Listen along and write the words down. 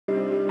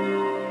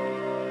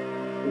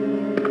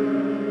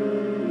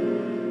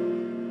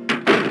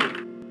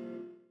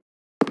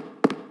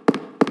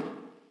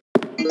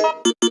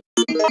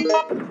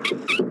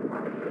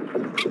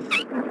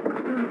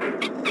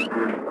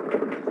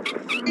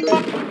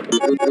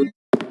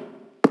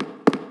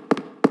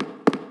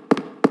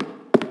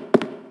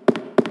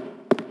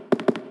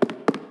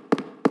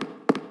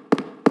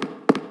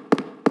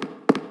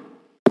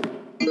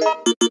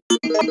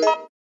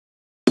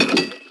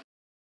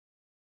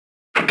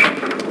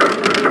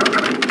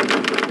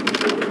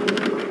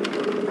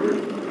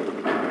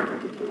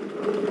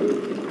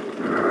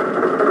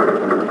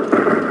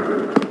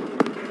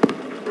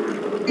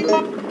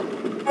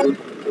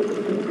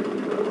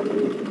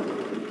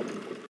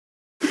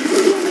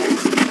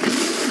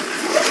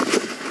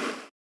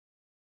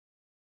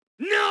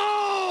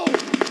No!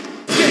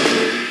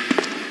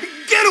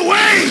 Get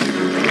away!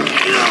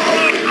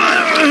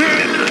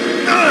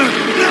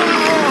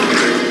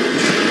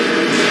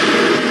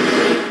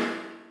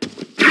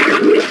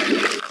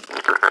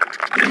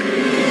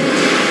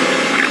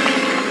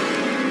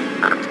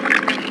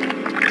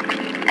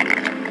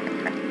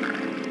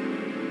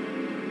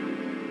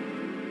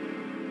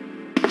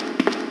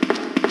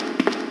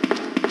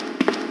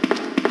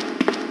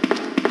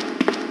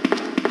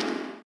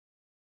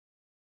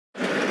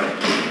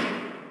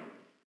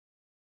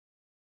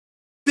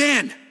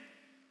 Ben!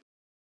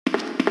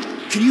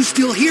 Can you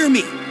still hear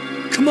me?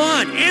 Come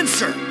on,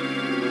 answer!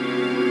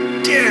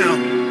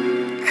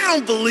 Damn! I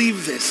don't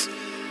believe this.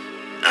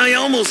 I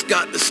almost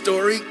got the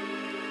story.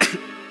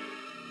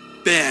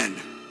 Ben.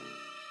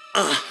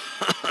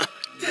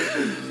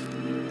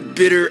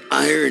 Bitter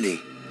irony.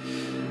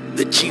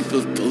 The chief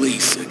of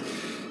police, a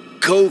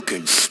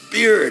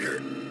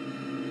co-conspirator.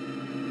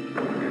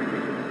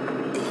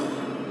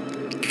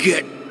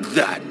 Get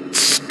that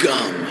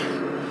scum.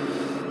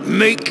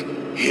 Make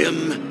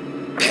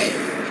him pay.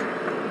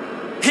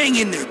 Hang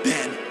in there,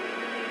 Ben.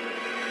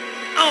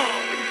 Oh,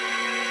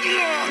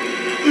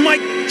 my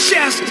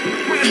chest.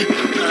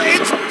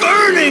 It's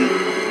burning.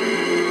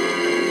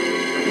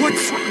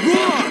 What's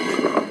wrong?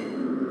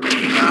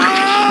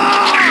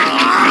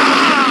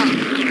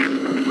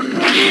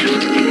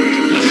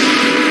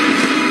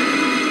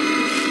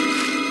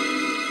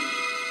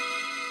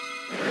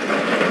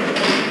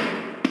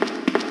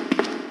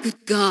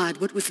 Good God,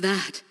 what was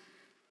that?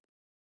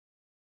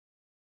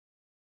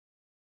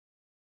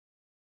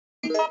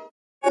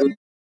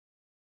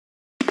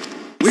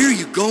 Where are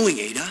you going,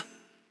 Ada?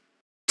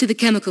 To the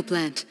chemical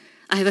plant.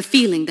 I have a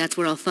feeling that's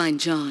where I'll find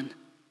John.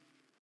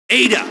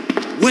 Ada!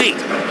 Wait!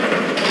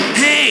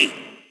 Hey!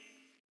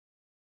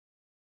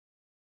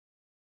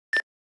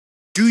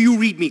 Do you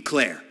read me,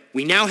 Claire?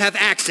 We now have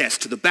access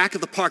to the back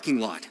of the parking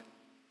lot.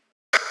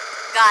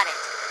 Got it.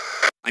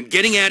 I'm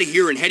getting out of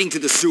here and heading to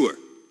the sewer.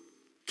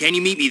 Can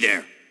you meet me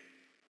there?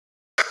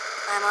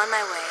 I'm on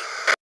my way.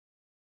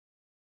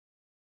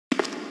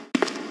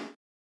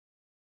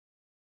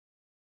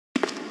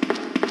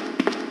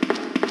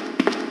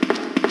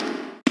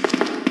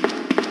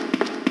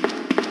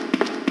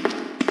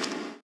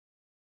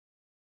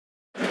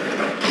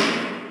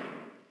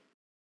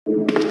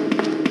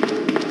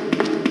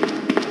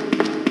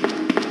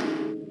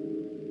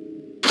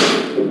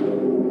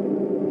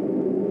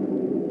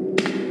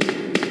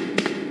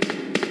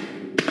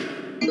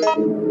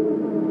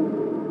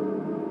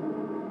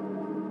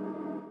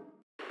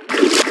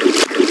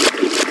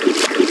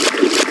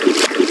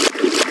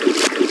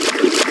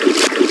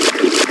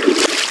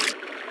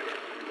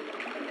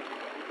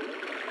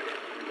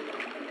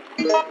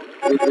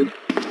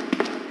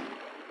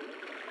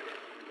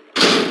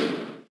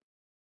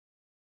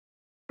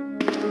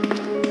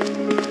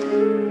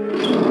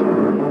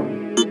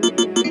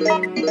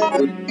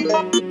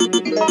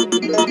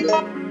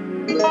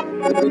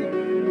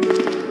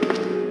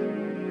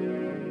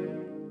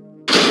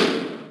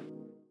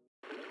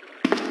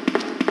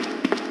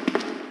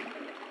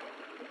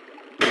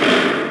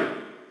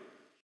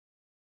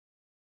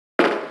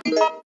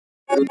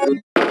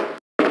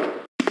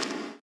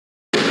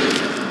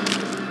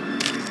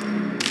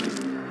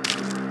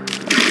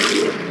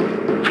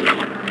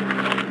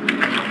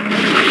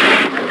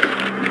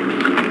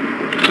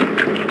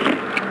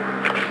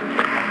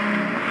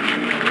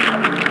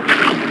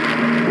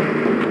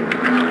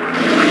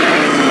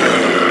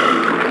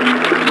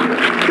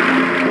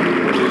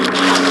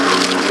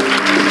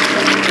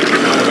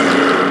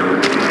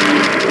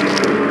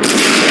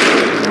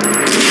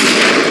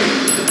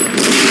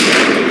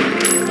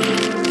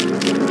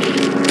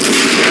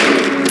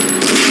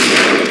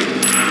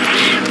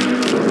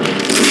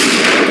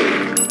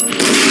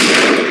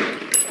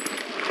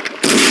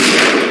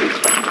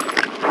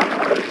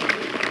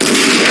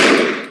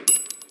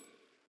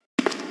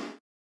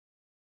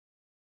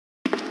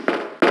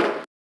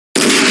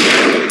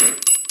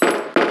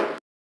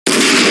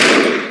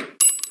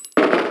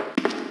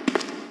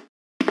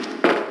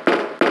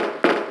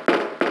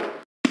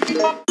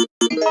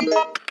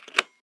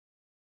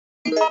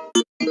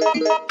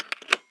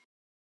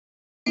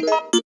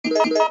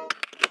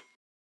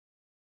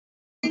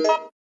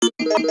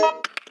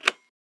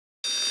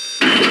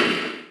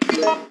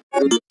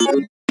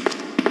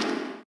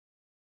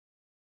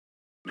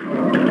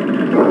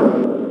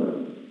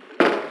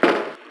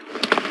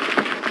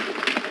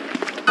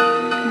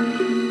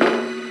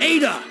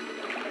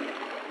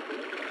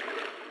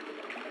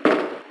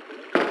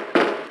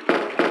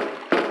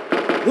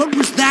 What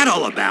was that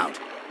all about?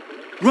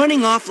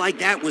 Running off like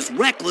that was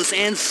reckless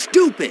and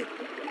stupid.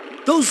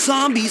 Those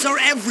zombies are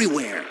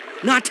everywhere.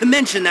 Not to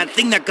mention that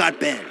thing that got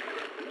Ben.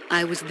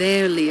 I was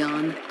there,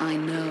 Leon. I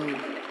know.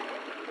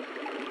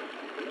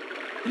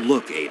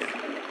 Look, Ada.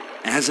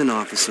 As an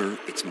officer,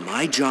 it's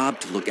my job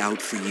to look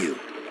out for you.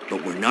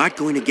 But we're not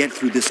going to get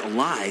through this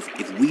alive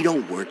if we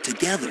don't work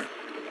together.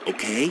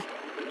 Okay?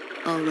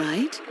 All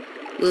right.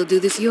 We'll do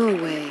this your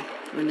way,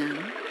 for now.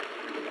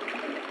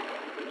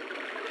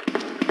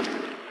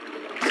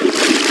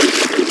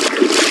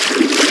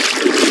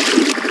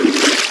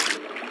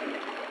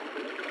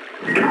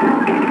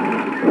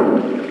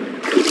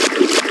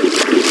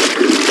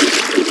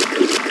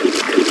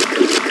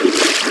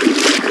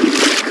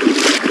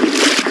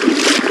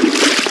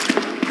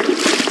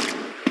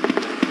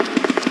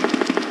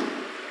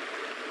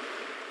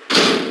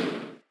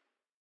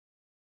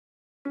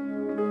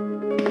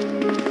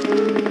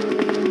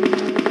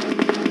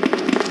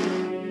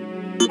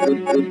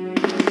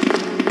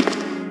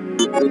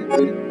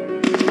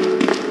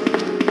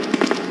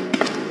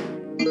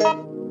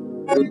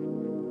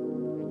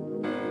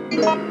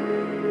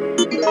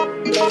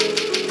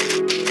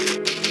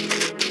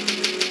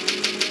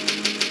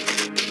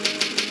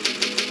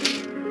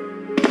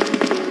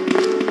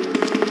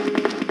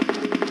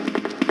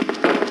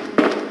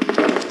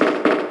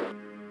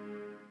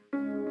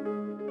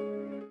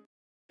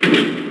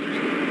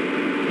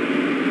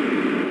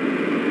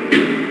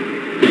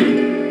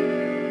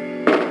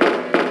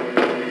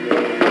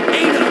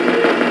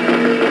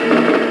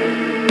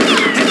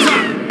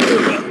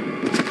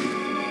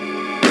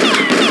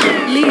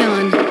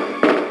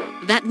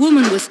 That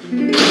woman was...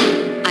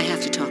 I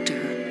have to talk to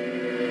her.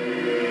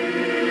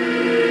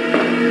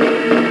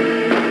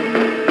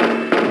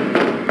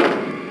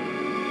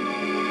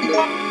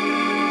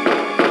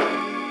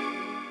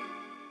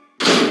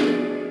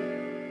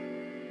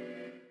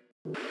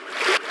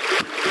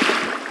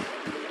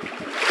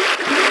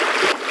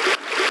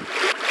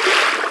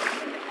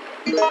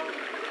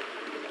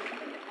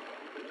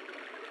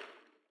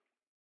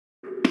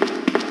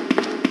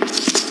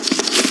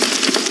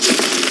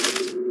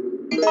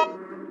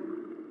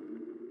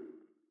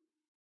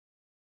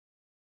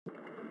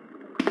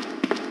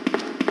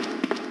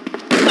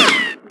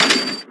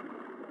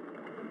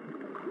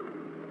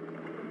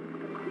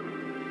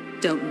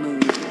 Don't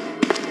move.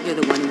 You're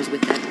the one who was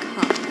with that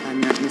cop, if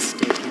I'm not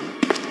mistaken.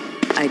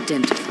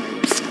 Identify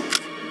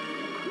yourself.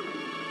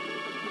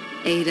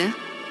 Ada?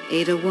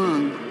 Ada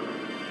Wong.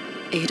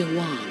 Ada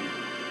Wong.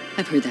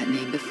 I've heard that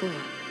name before.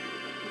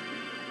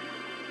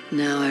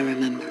 Now I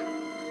remember.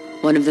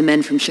 One of the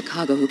men from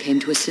Chicago who came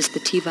to assist the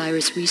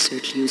T-virus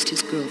research used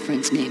his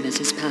girlfriend's name as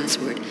his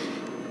password.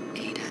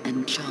 Ada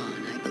and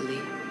John, I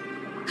believe.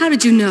 How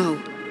did you know?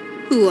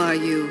 Who are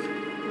you?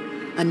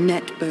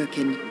 Annette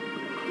Birkin.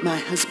 My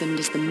husband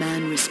is the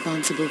man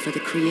responsible for the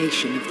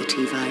creation of the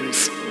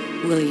T-virus,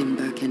 William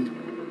Birkin.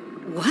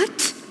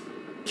 What?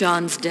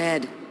 John's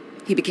dead.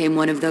 He became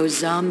one of those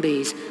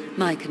zombies.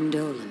 My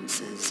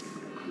condolences.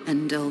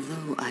 And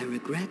although I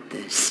regret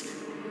this,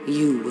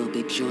 you will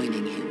be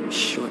joining him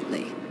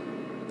shortly.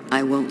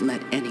 I won't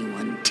let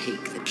anyone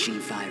take the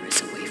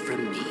G-virus away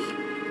from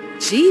me.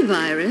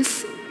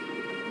 G-virus?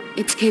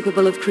 It's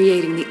capable of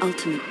creating the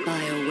ultimate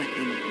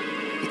bioweapon.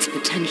 Its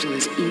potential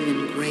is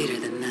even greater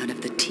than that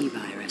of the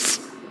T-virus.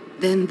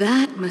 Then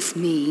that must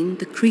mean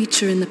the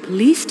creature in the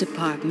police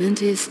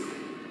department is...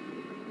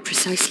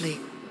 Precisely.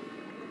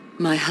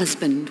 My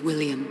husband,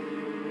 William.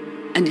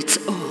 And it's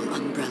all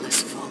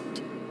Umbrella's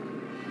fault.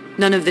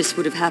 None of this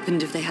would have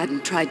happened if they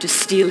hadn't tried to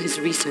steal his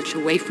research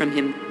away from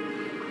him.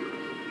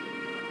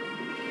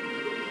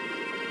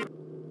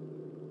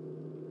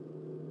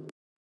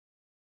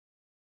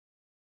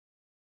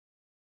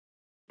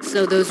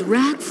 So those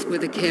rats were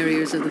the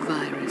carriers of the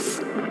virus.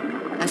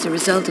 As a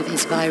result of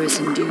his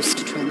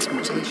virus-induced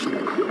transmutation,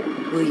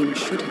 William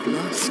should have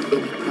lost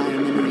any prior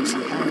memories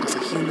he had as a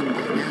human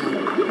by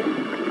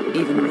now.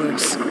 Even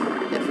worse,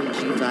 every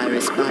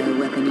G-virus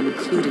bioweapon,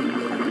 including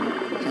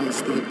William,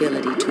 has the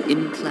ability to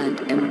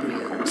implant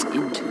embryos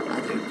into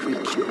other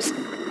creatures.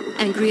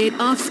 And create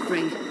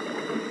offspring.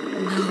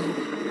 No.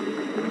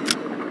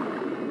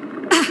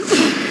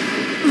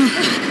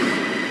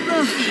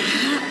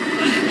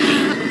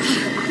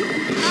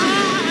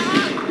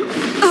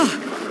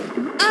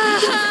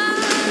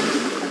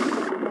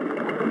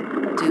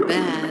 Too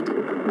bad.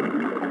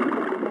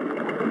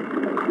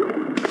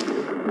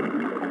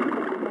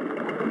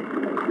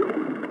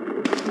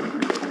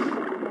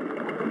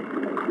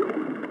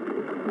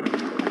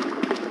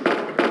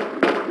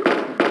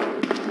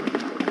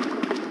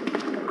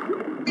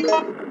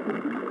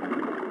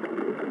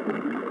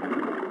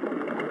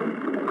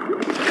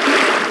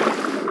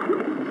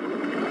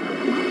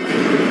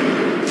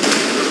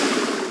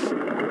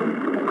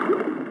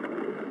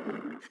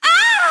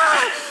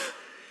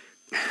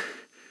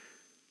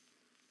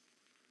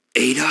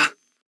 Ada?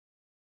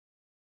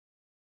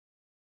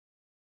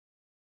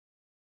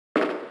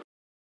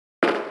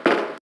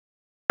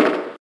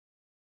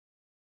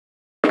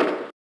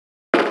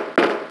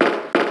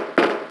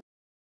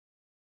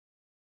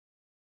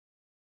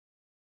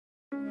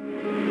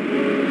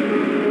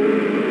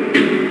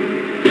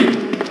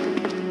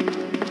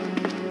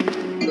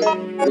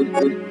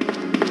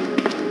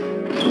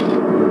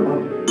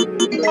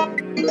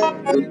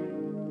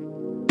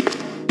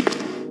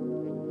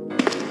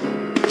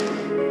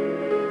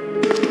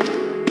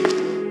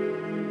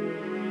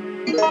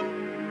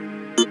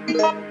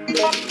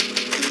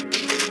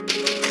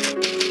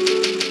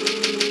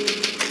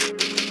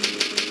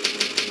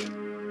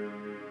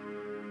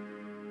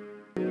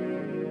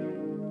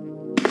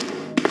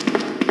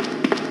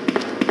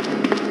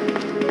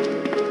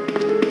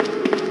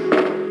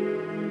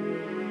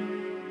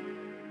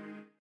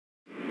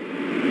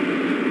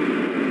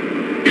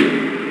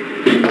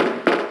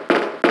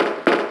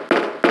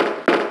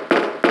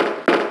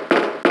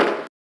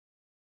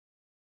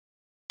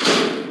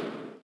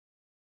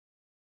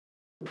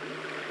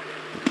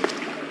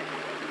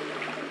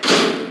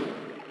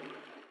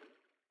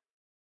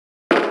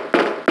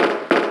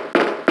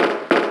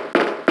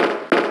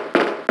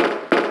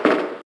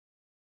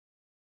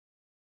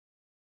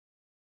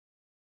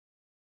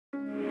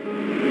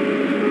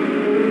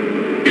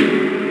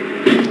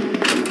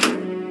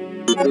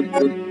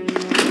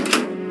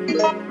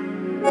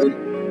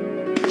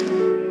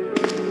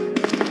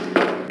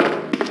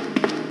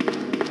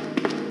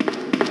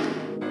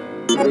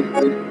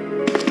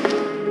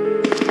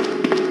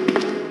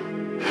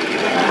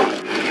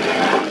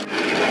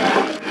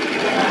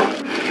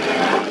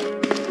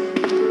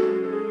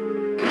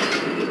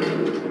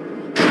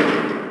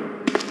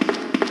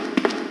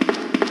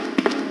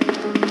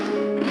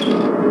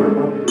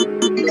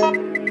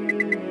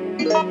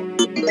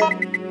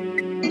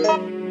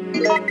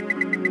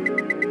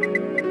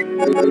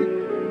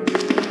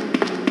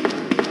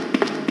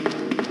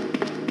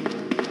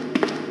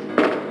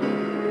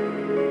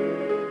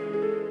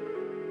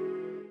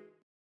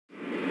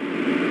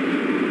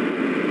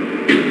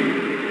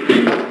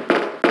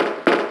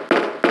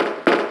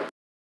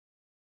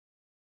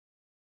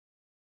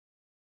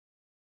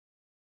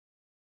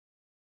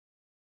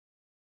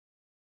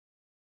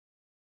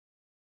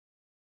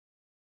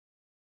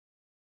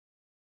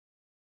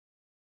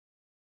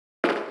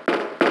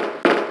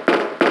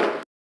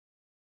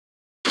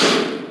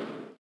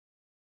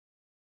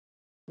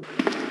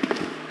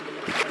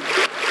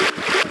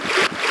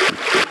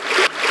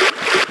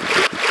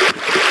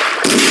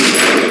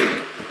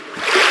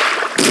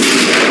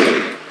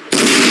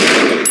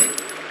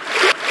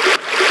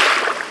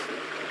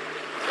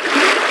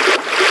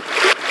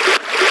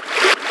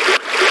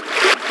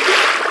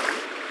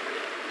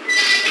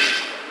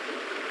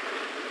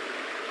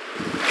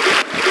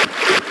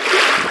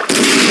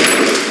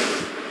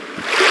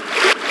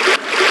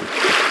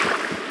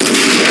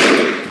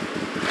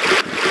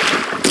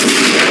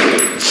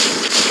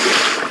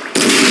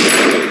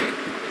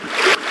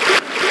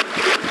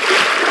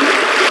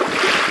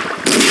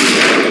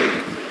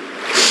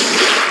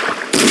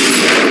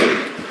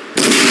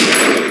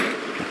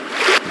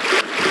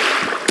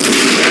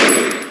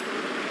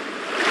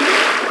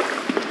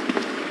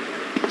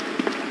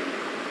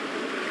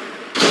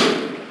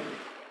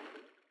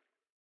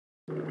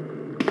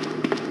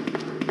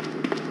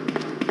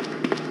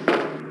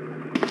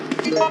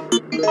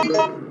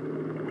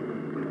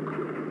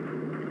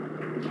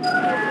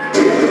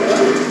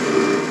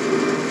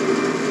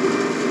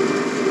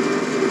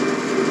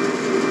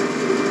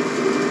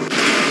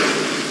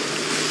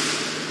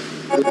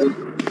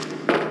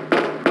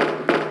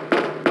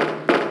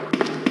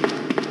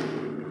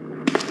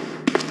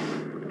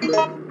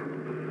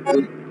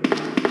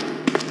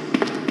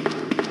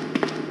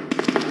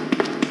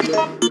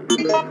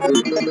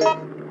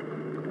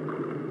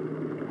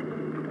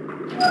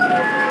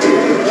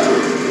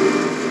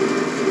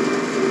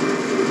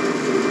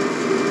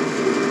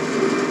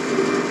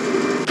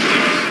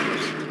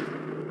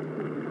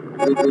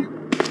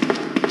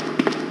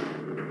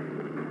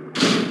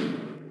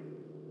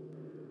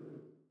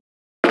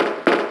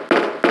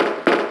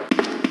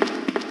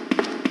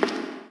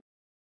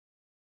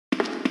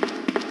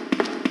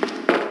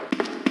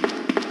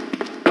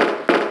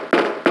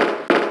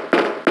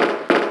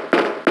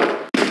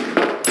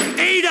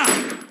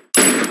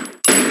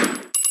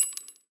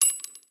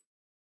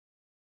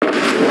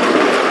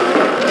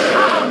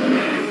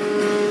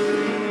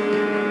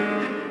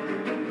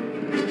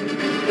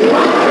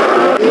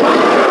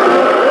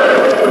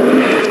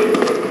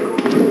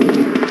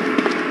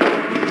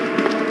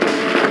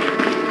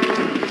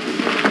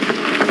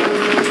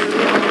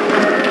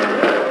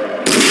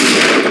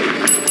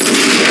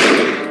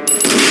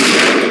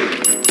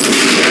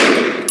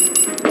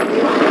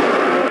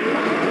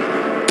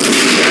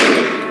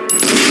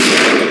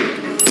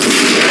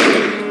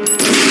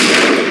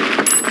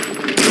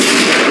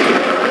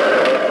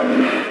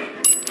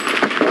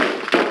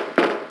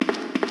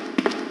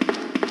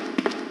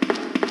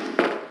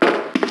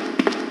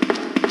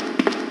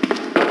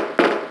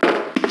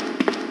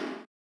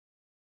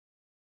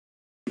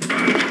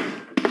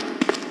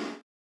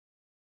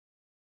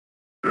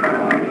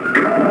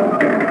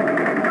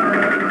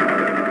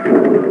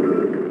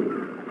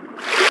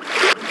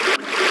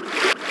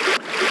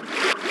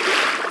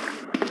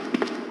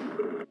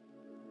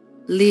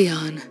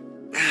 Leon.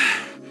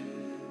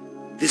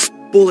 This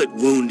bullet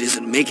wound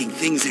isn't making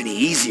things any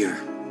easier.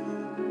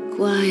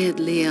 Quiet,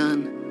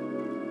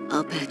 Leon.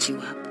 I'll patch you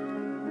up.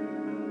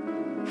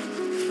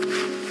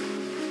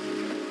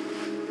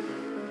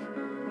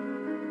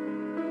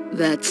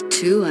 That's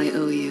 2 I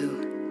owe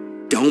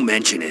you. Don't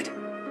mention it.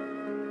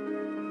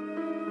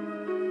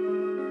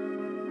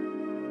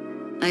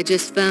 I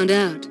just found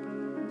out.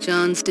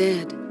 John's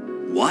dead.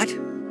 What?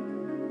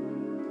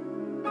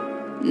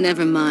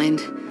 Never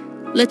mind.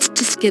 Let's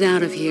just get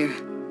out of here.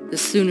 The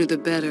sooner the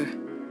better.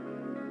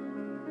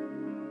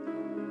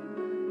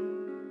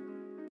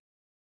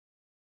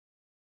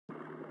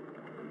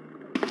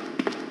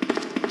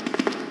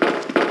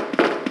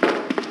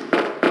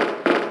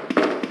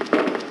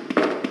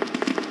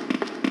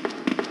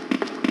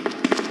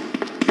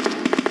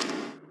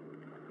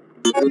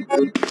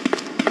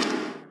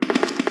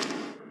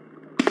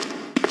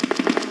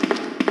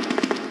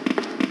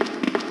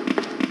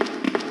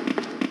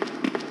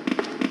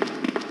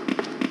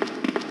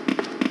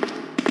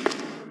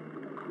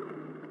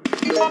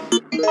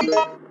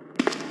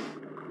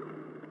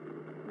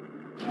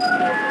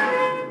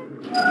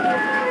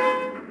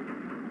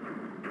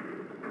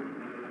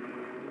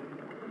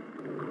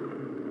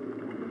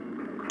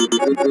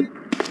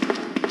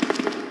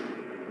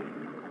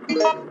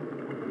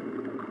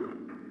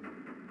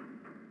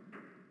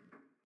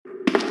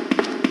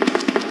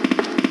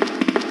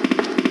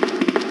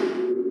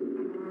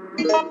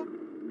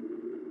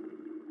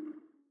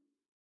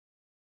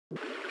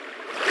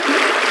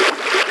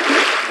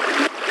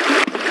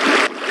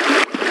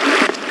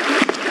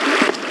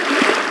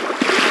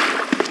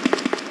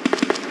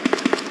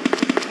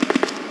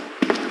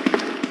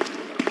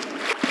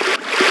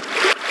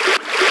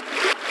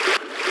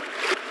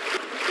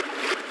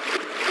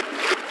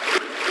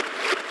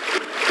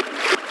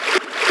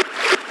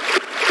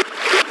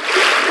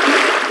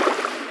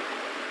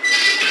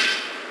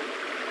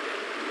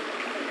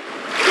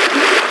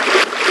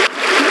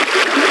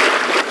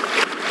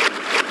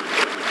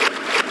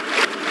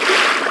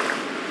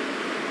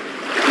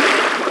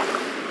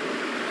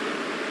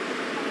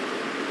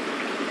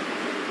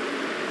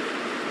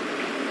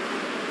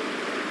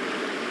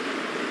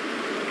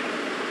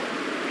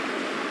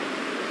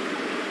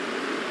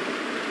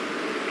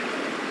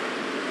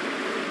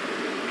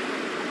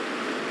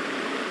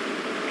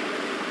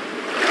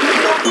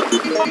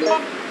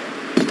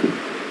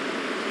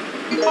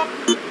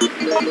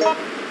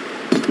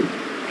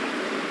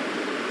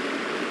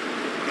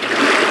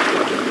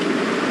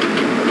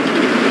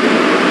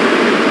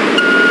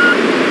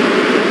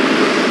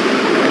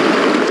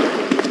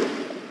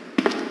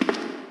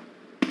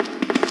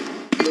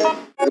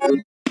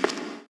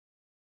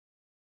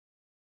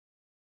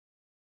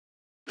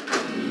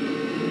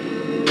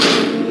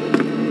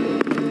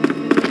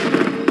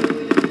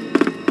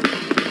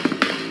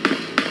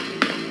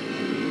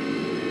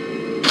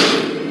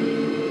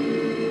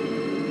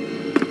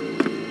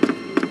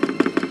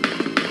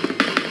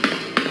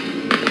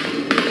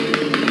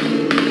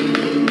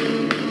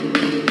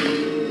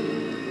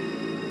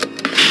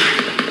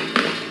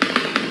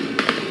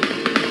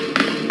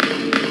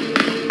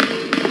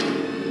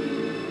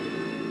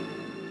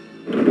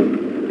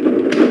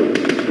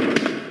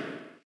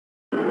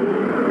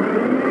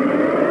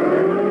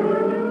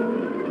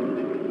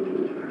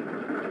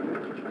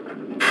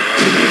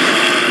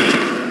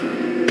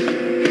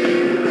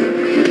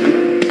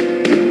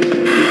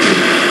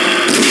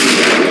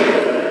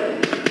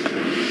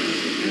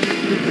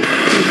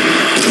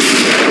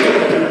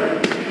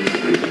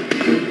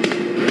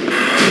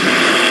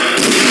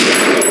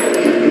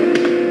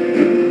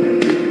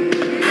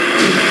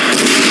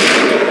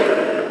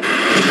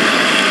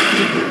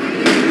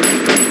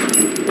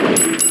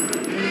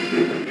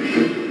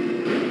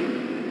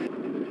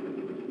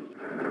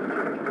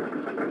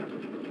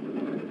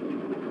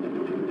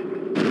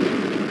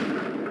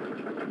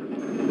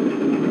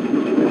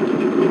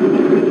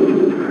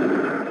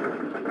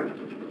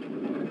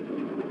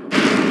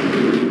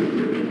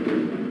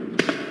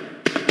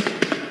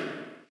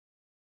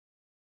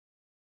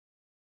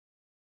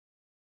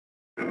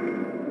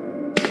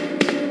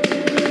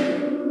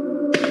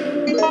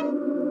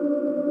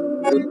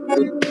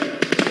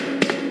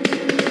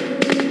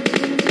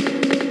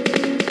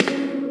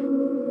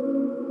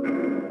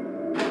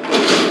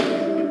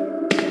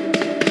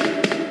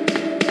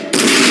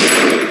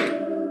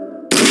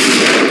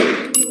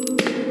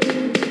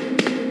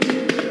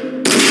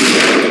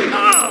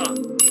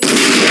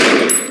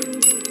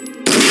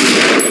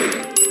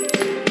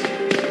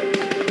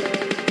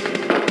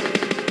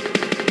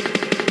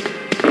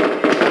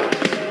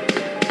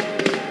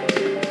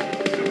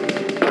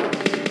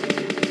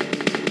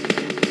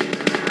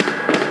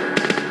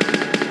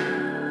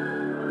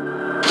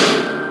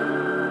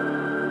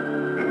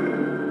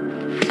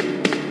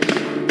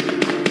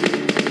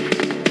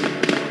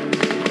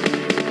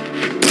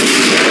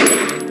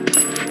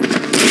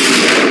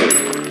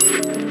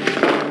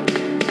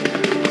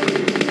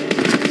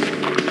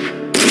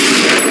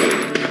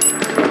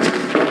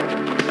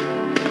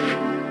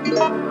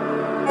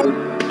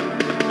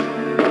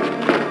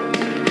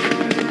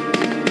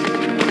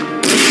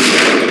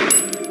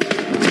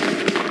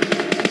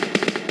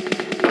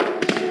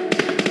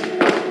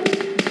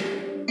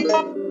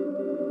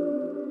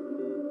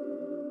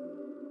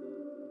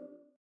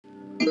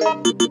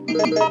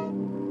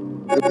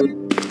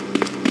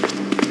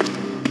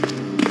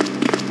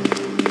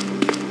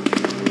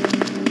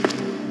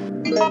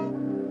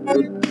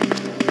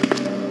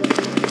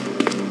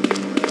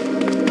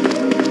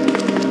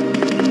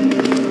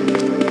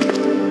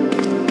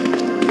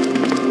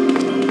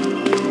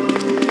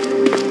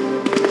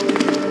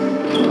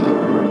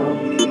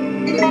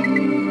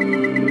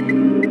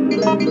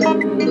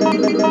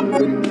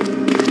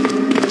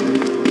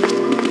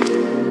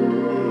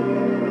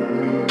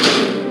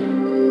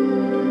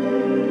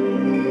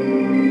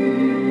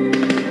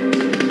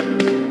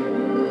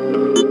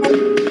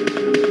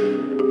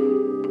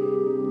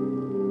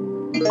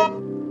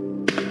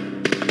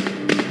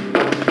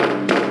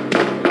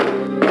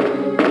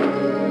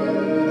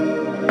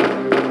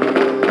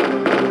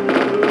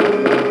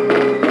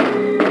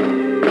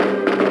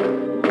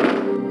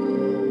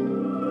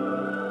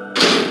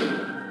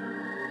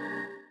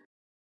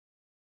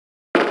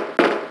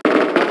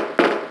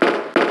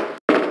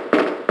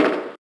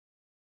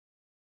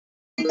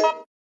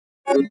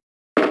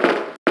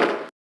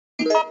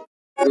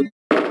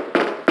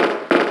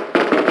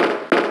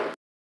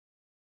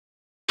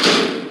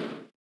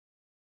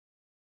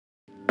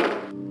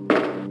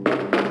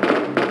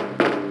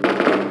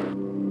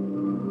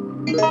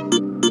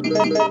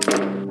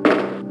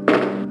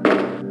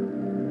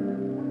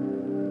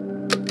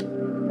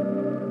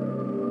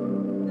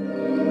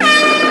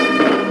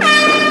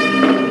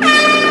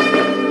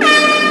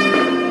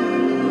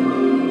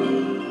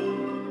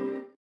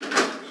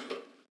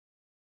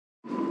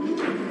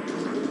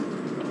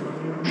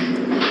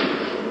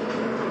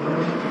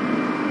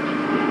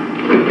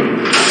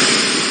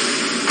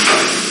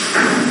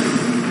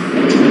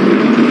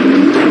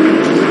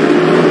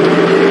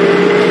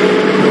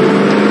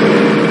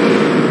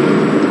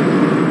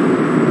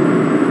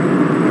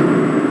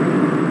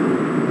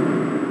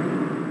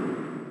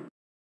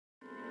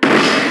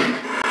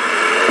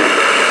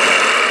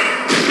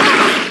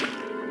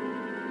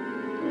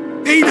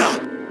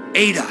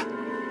 Ada!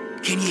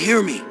 Can you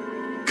hear me?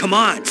 Come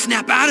on,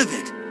 snap out of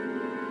it!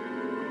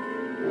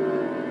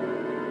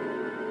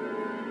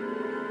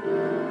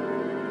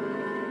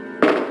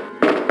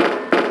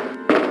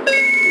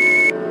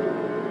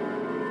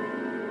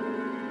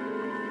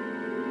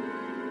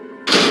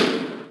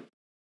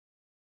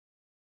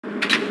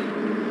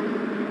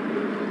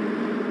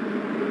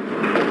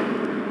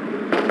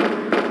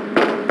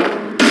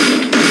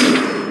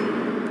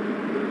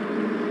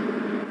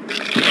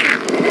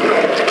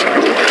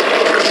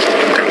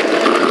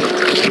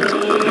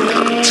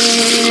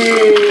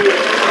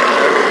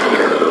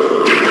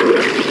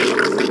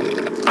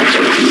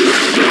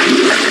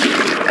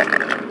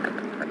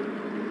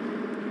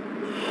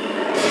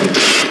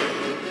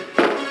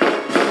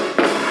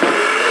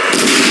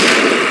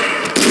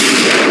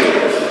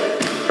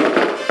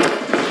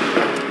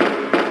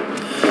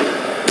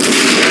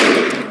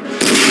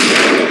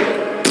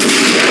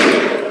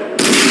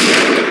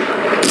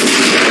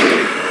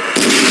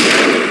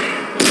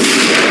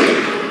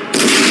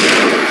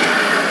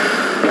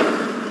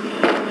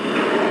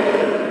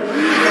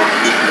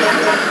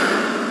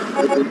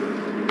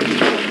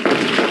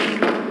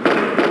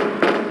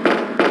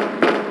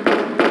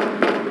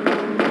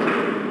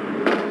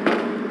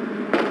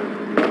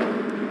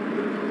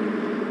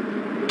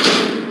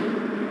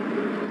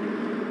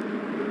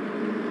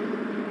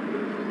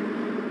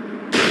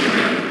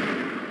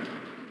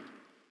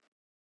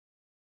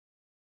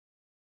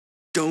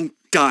 Don't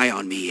die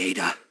on me,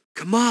 Ada.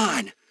 Come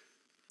on!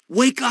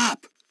 Wake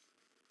up!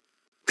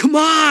 Come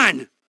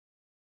on!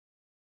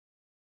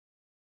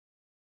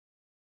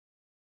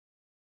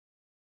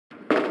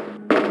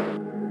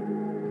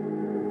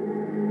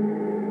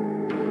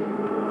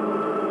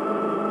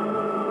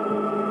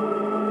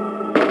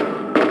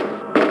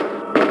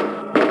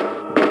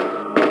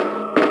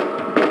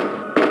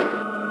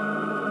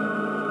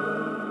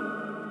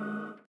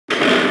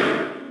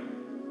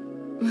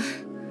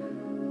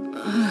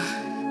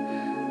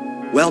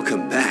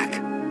 Welcome back.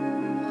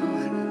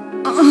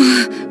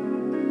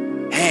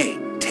 Hey,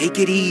 take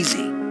it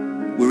easy.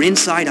 We're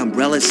inside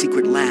Umbrella's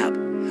secret lab.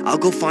 I'll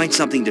go find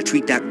something to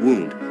treat that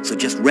wound, so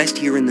just rest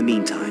here in the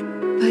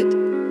meantime.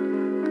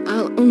 But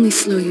I'll only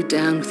slow you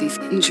down with these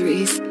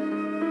injuries.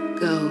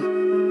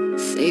 Go.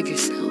 Save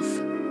yourself.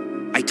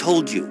 I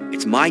told you,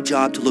 it's my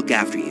job to look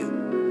after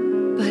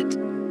you. But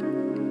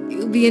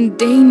you'll be in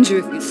danger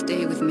if you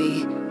stay with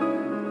me.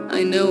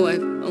 I know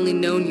I've only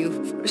known you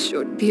for a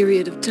short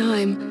period of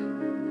time,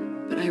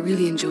 but I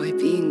really enjoy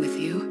being with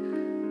you.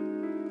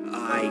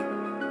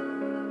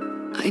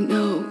 I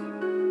know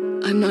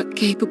I'm not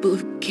capable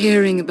of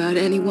caring about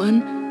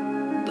anyone,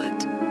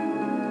 but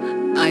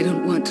I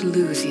don't want to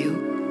lose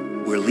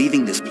you. We're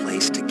leaving this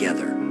place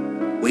together.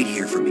 Wait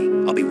here for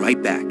me. I'll be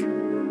right back.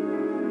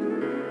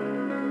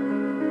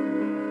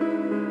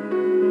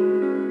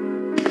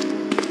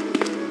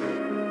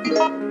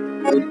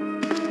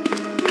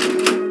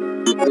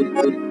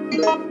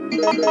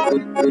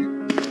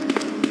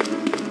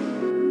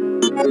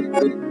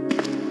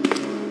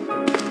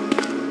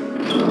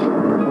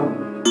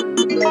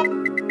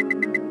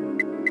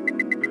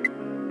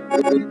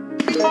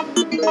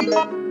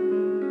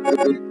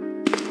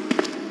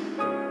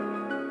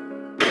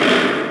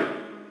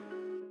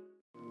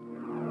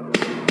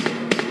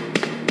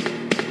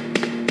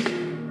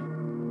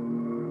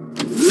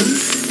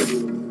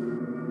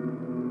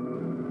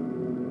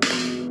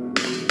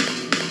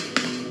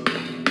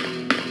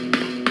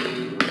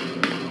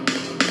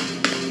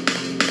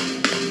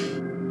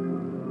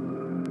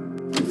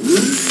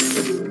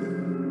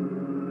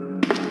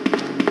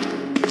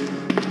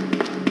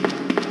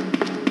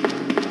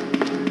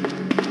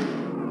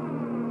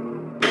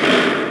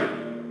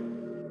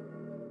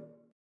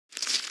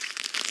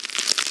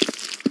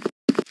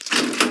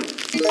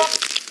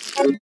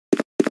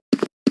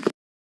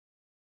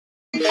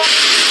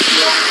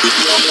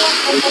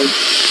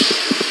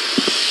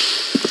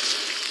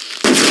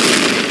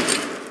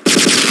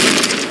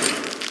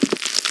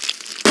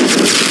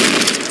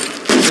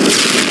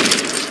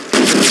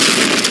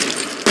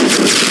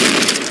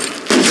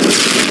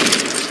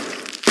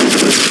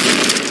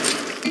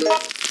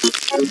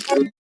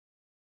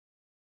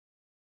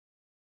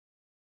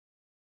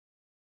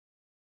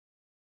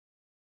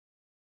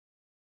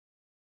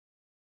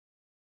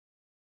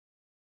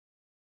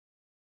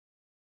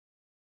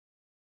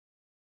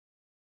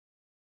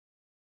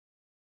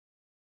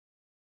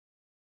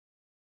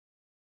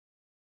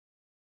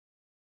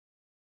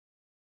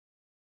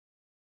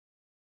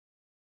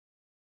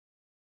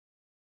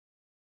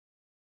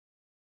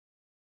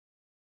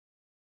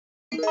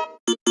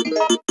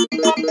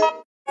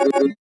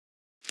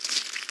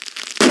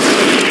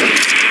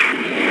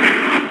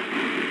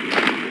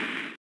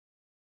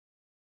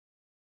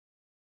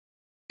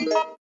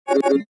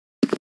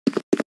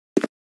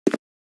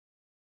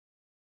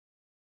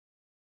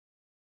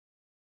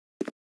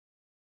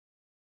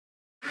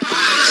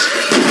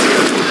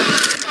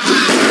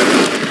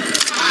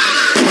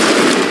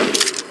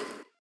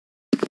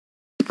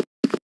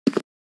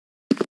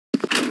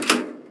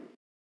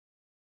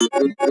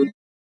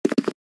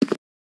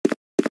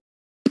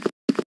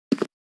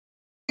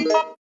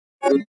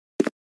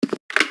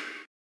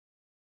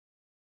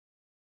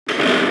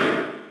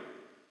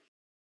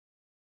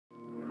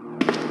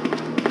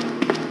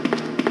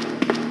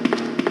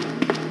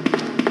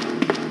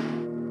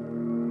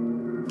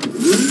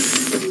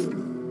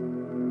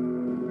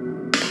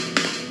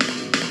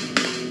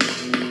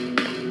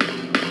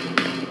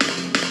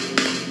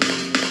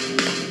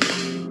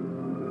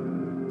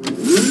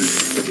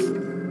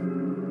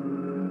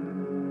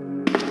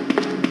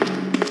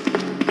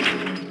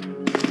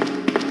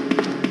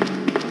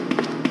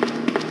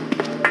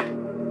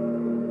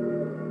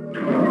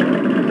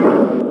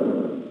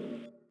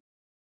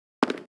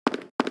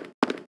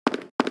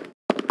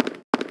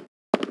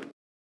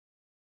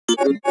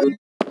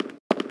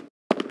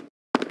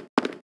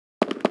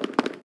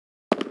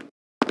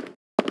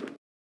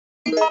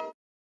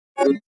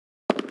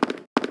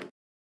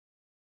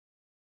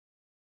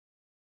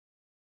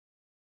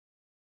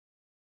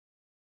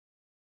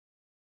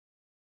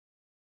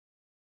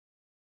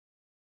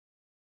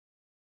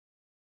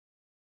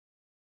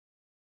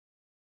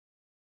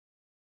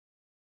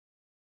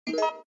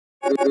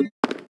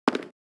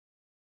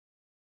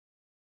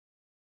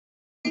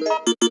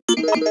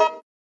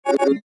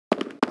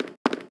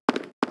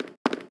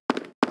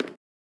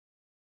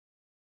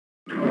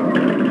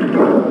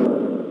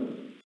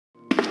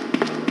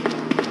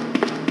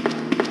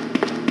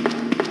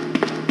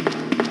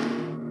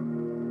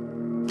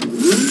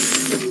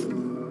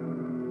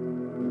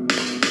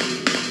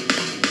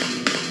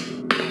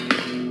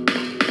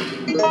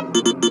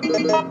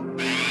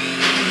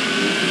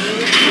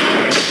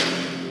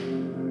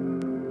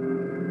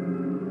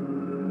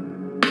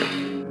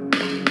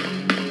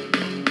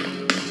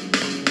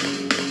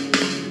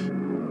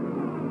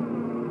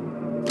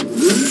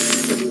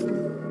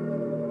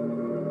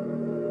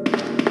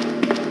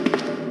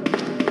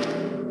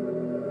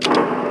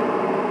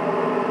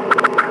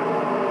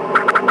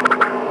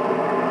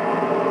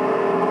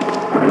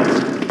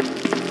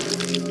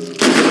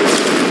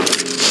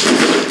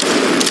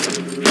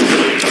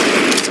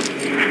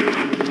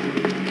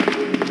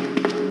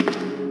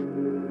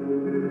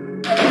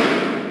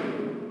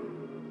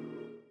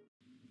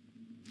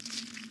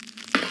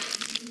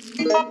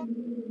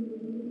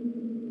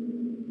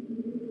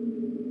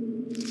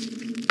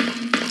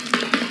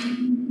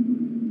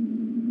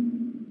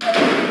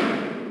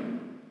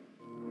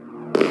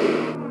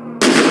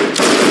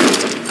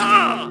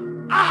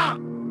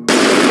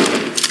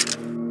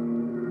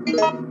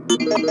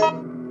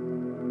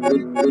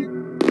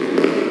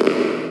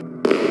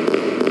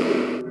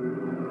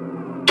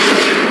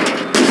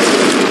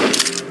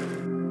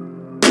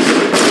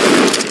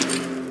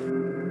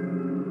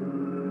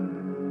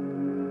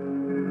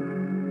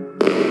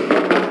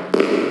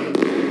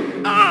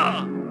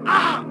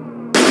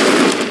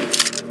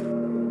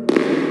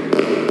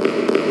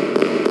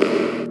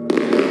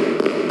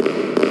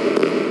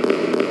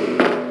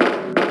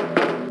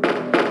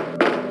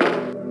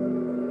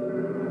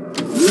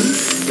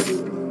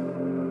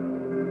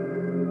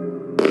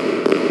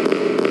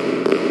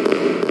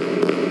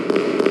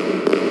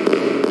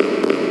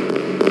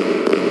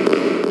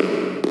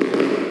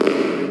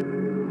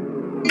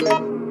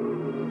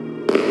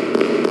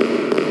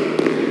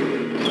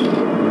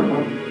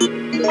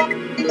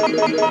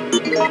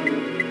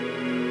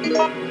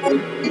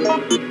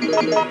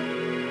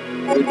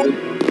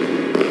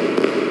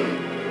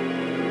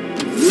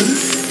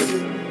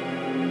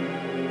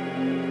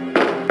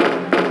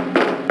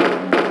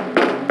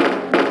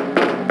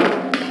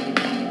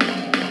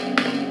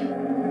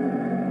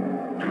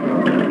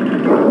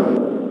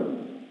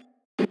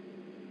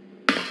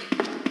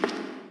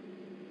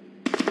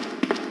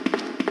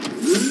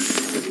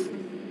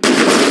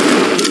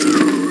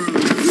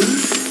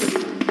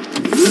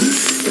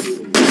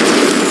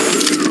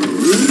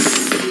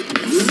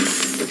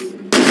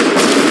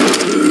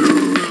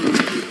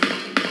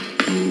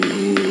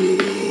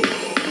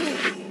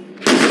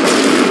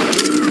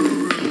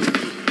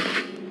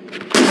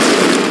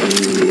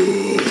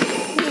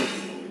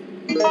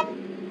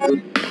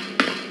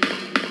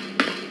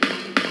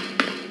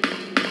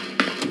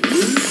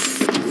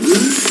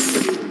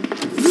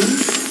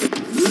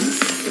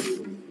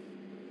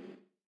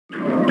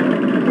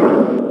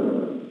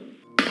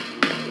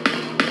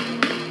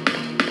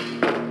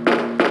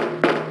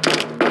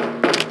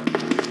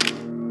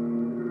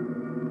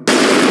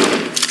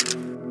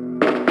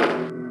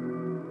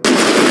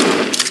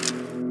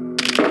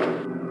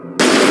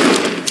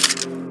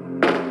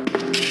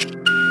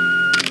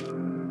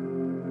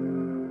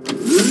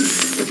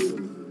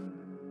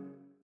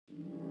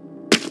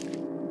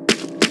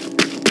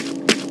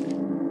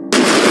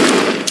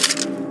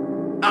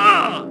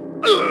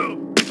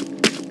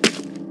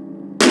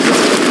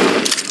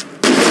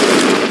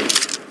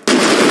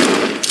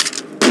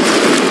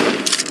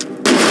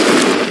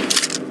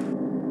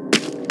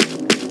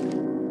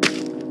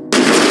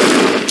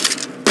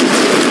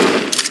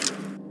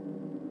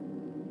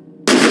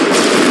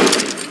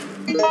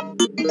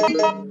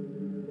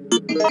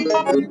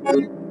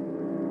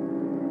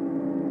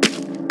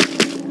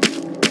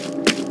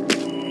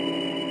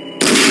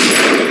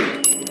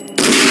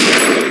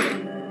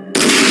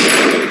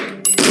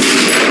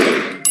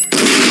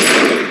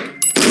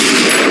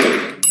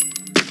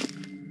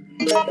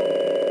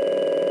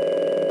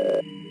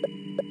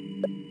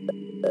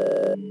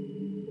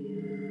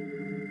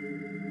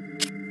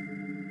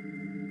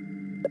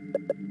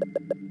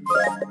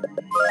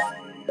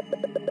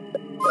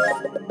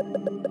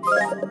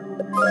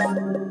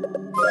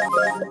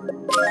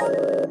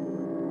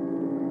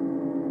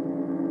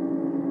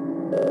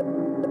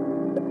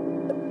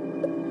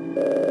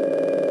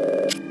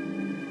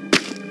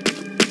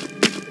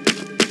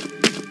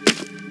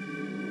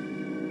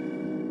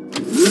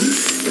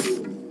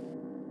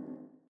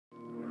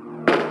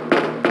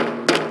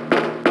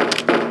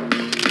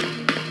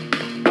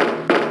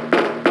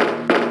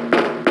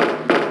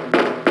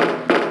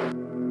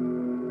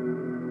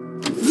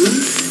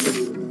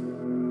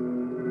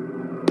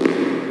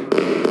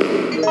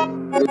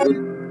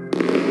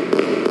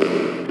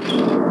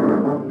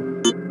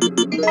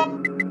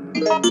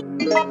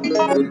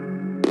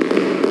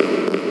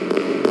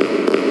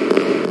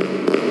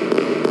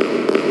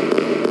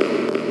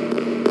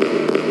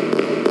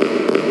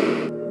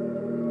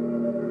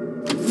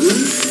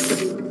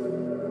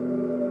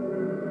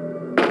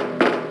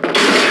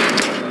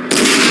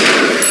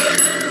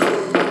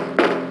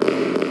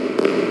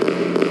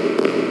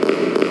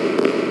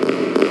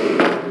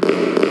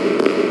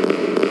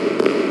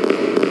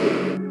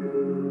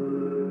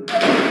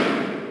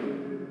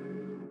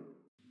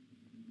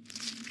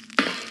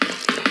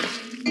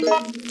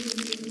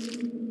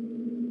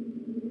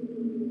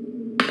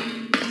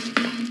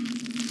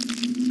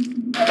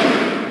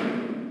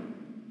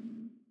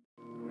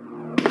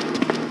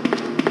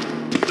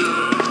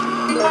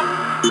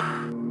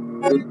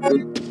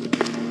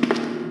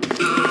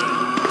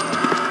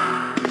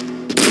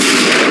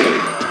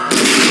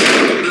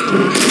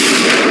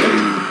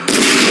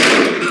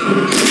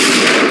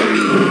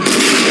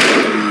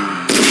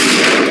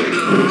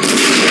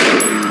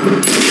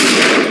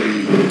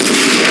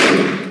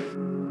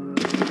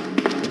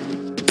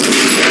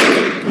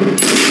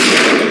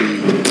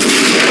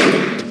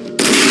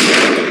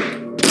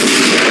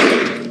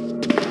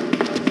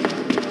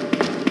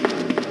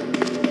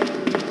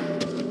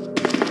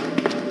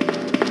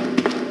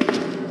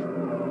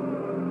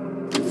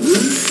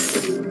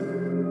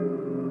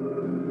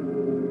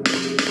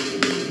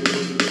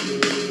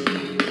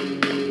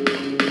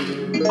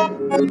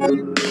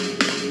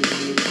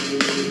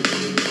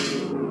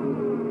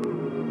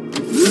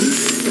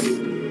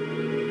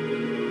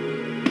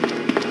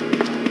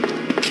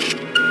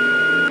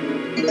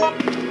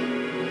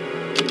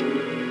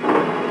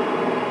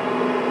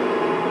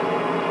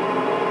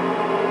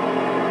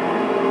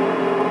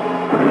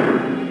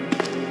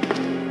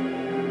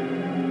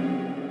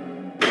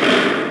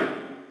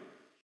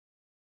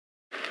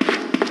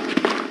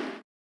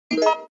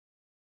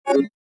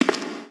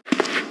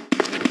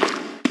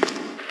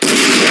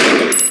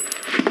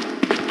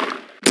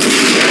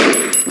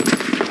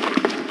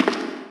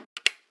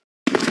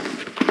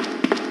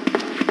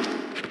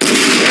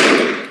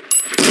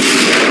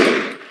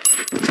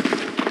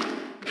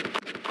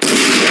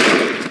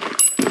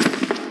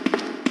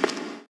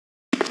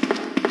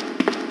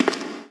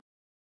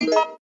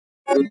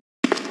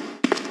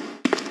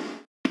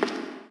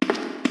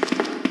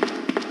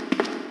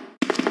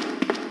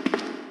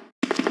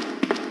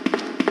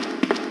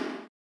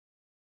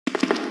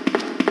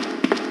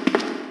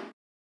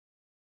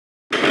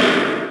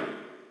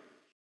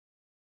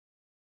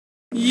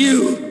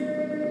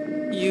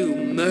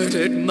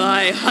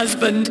 my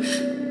husband.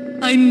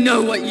 I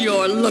know what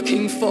you're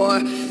looking for.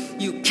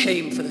 You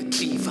came for the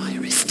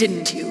G-Virus,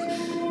 didn't you?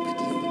 But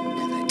you'll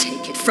never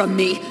take it from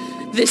me.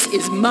 This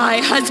is my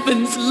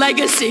husband's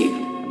legacy.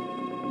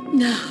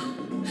 Now,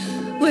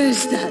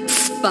 where's that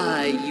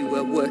spy you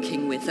were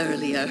working with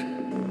earlier?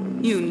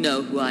 You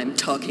know who I'm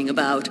talking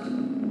about.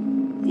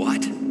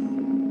 What?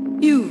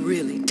 You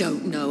really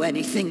don't know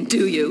anything,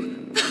 do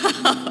you?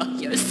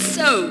 You're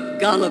so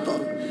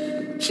gullible.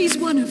 She's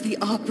one of the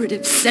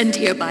operatives sent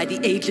here by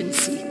the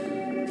agency.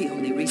 The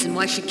only reason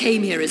why she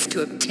came here is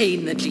to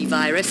obtain the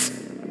G-Virus.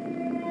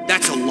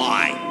 That's a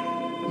lie.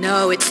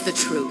 No, it's the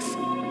truth.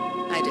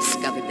 I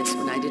discovered this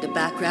when I did a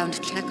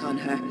background check on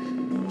her.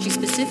 She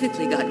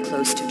specifically got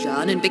close to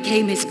John and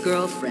became his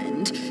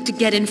girlfriend to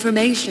get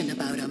information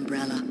about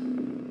Umbrella.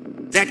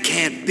 That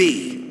can't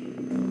be.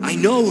 I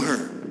know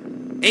her.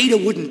 Ada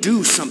wouldn't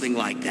do something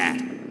like that.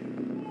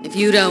 If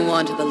you don't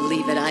want to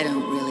believe it, I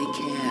don't really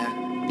care.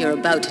 You're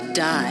about to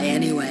die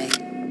anyway.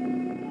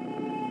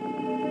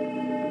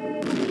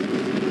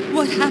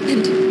 What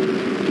happened?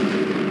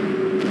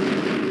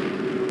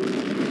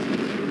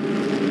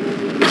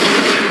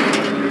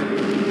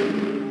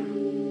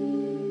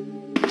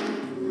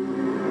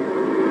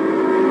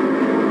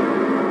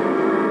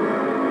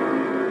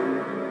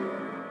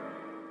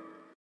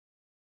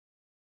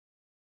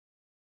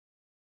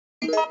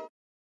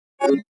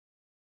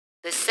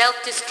 The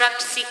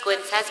self-destruct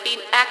sequence has been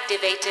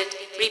activated.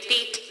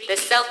 Repeat, the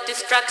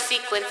self-destruct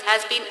sequence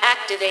has been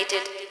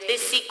activated.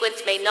 This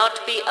sequence may not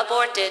be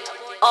aborted.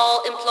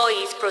 All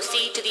employees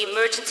proceed to the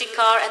emergency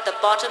car at the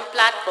bottom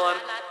platform.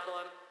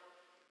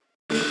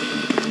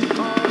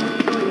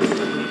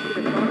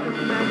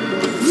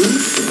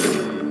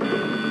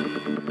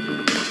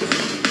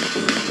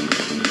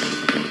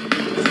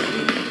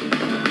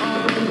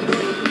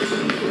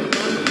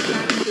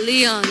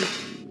 Leon.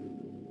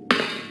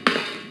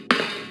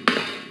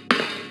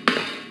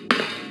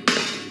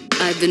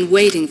 I've been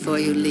waiting for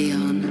you,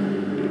 Leon.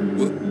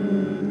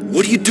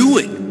 What are you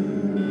doing?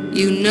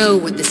 You know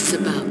what this is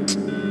about.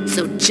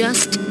 So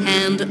just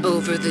hand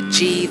over the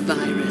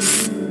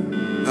G-Virus.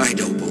 I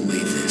don't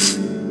believe this.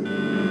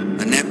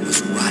 Annette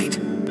was right.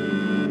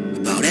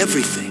 About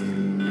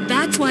everything.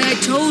 That's why I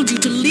told you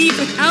to leave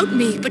without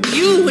me, but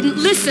you wouldn't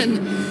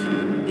listen.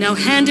 Now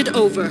hand it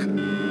over.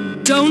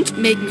 Don't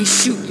make me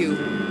shoot you.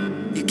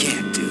 You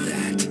can't do that.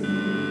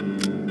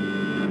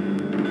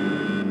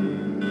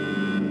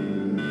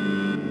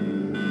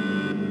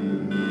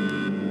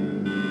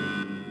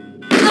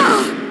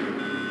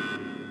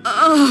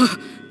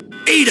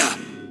 Ada!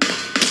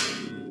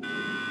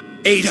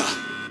 Ada!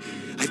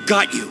 I've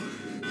got you.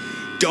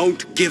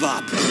 Don't give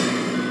up.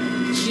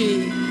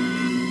 G-Virus.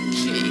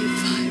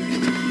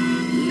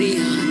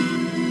 Leon.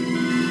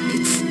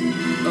 It's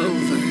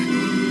over.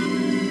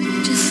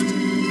 Just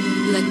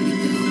let me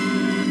go.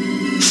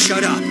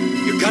 Shut up.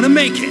 You're gonna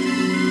make it.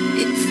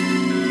 It's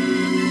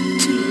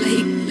too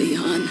late,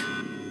 Leon.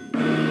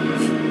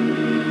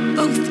 We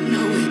both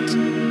know it.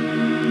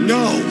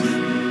 No!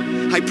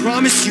 I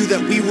promised you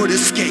that we would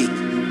escape.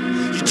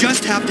 You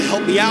just have to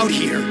help me out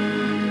here.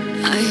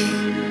 I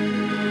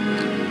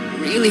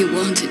really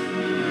wanted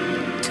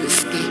to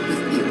escape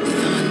with you,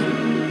 Leon.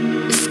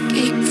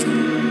 Escape from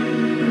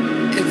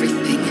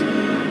everything.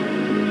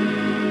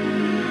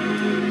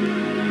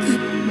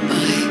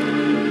 Goodbye.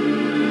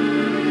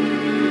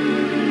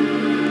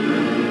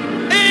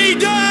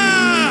 Ada!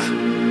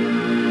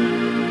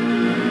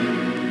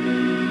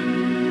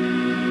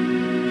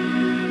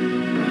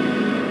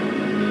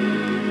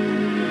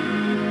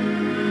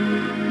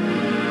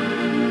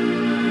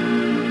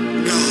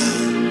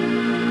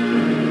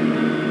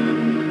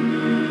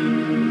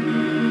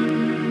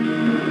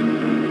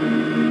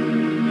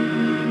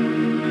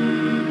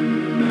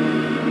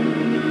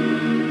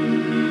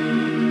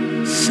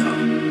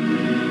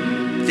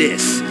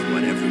 This is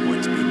what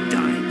everyone's been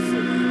dying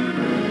for.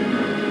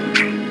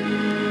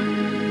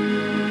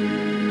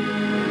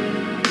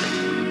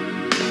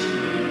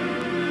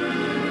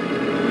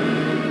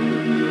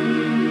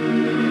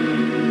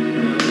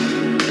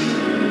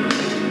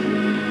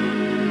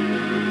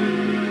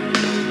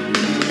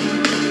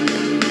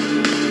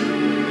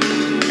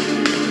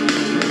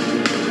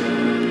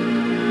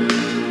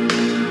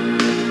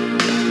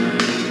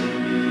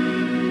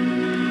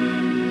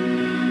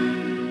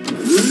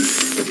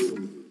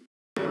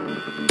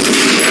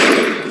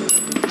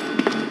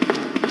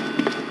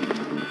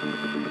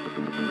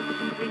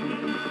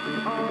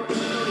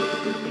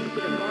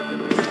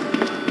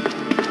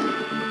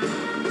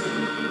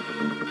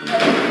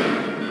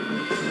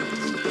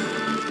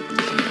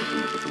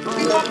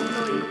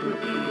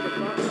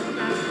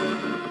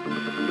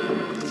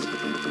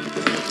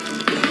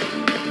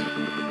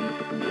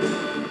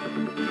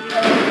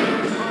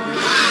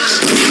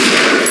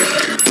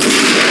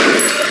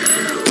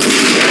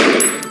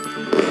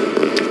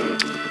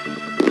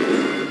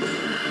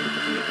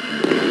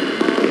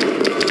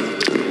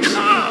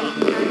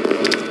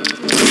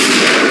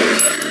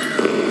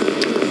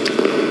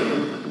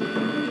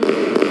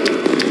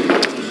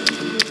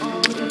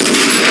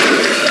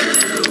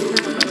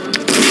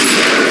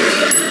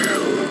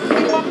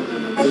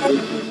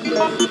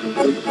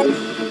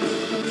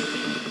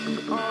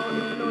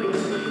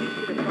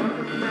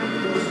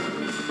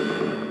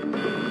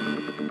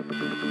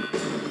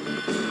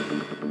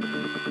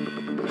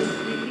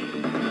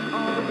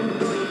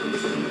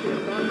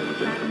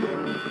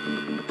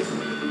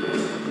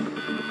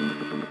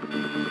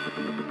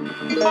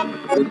 5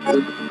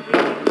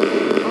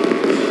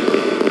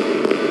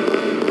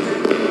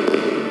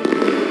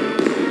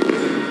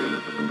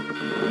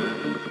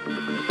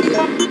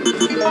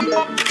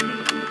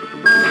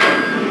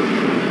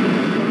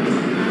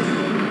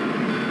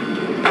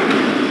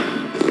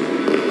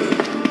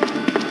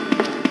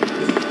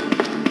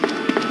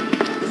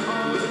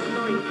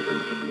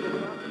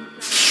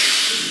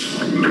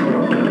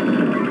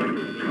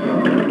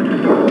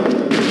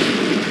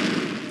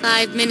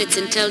 minutes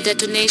until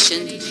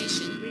detonation.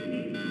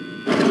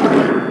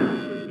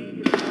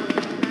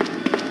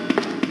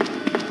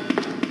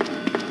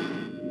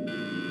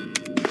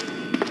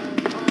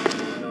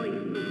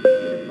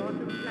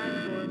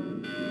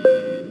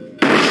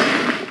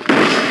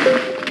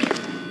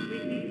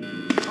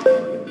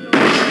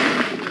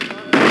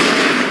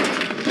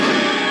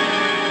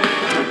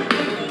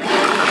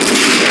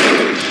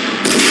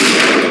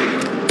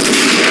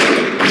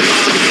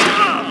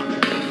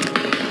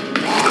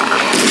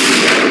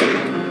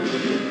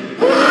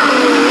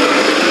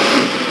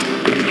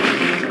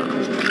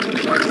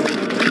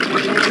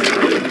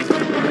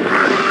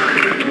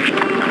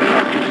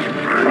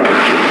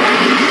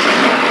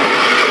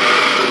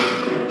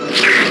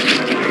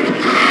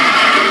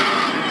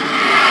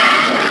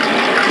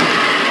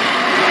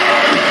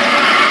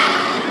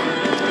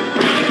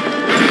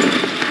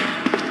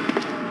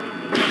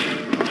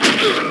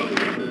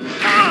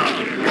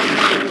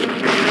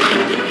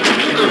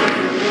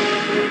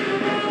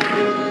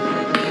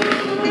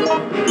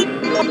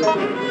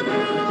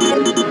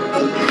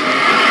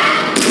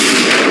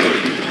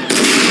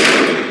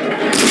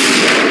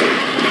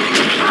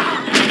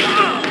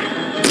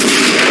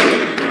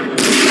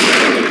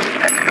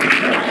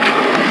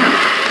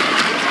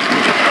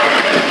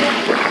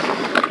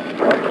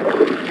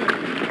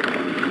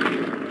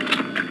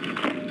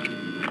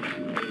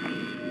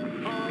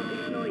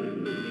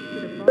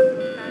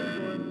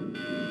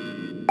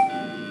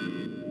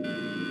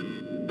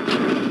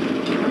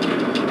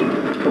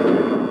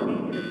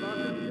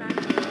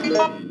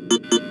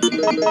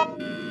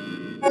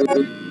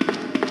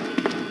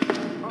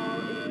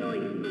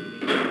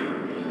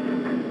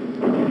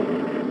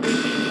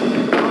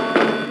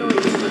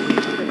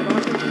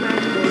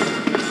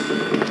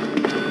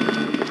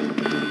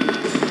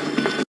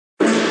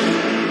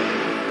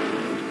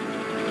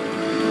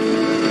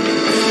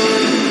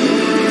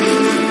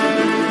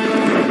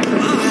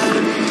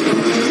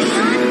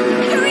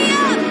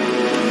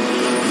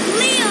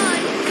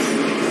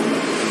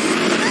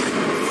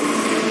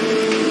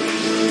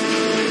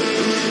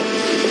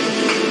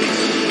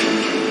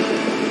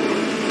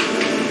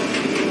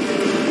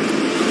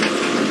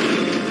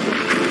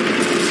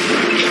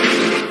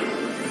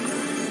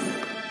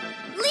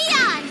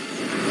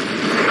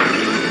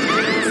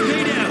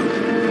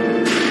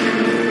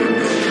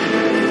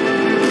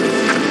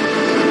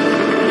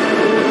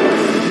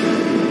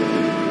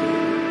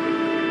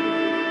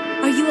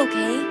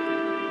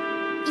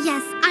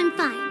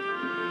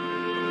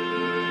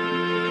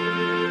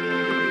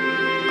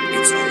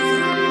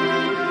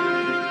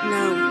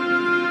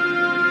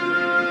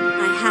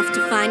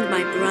 Find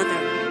my brother.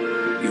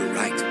 You're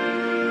right.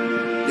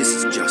 This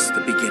is just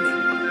the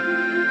beginning.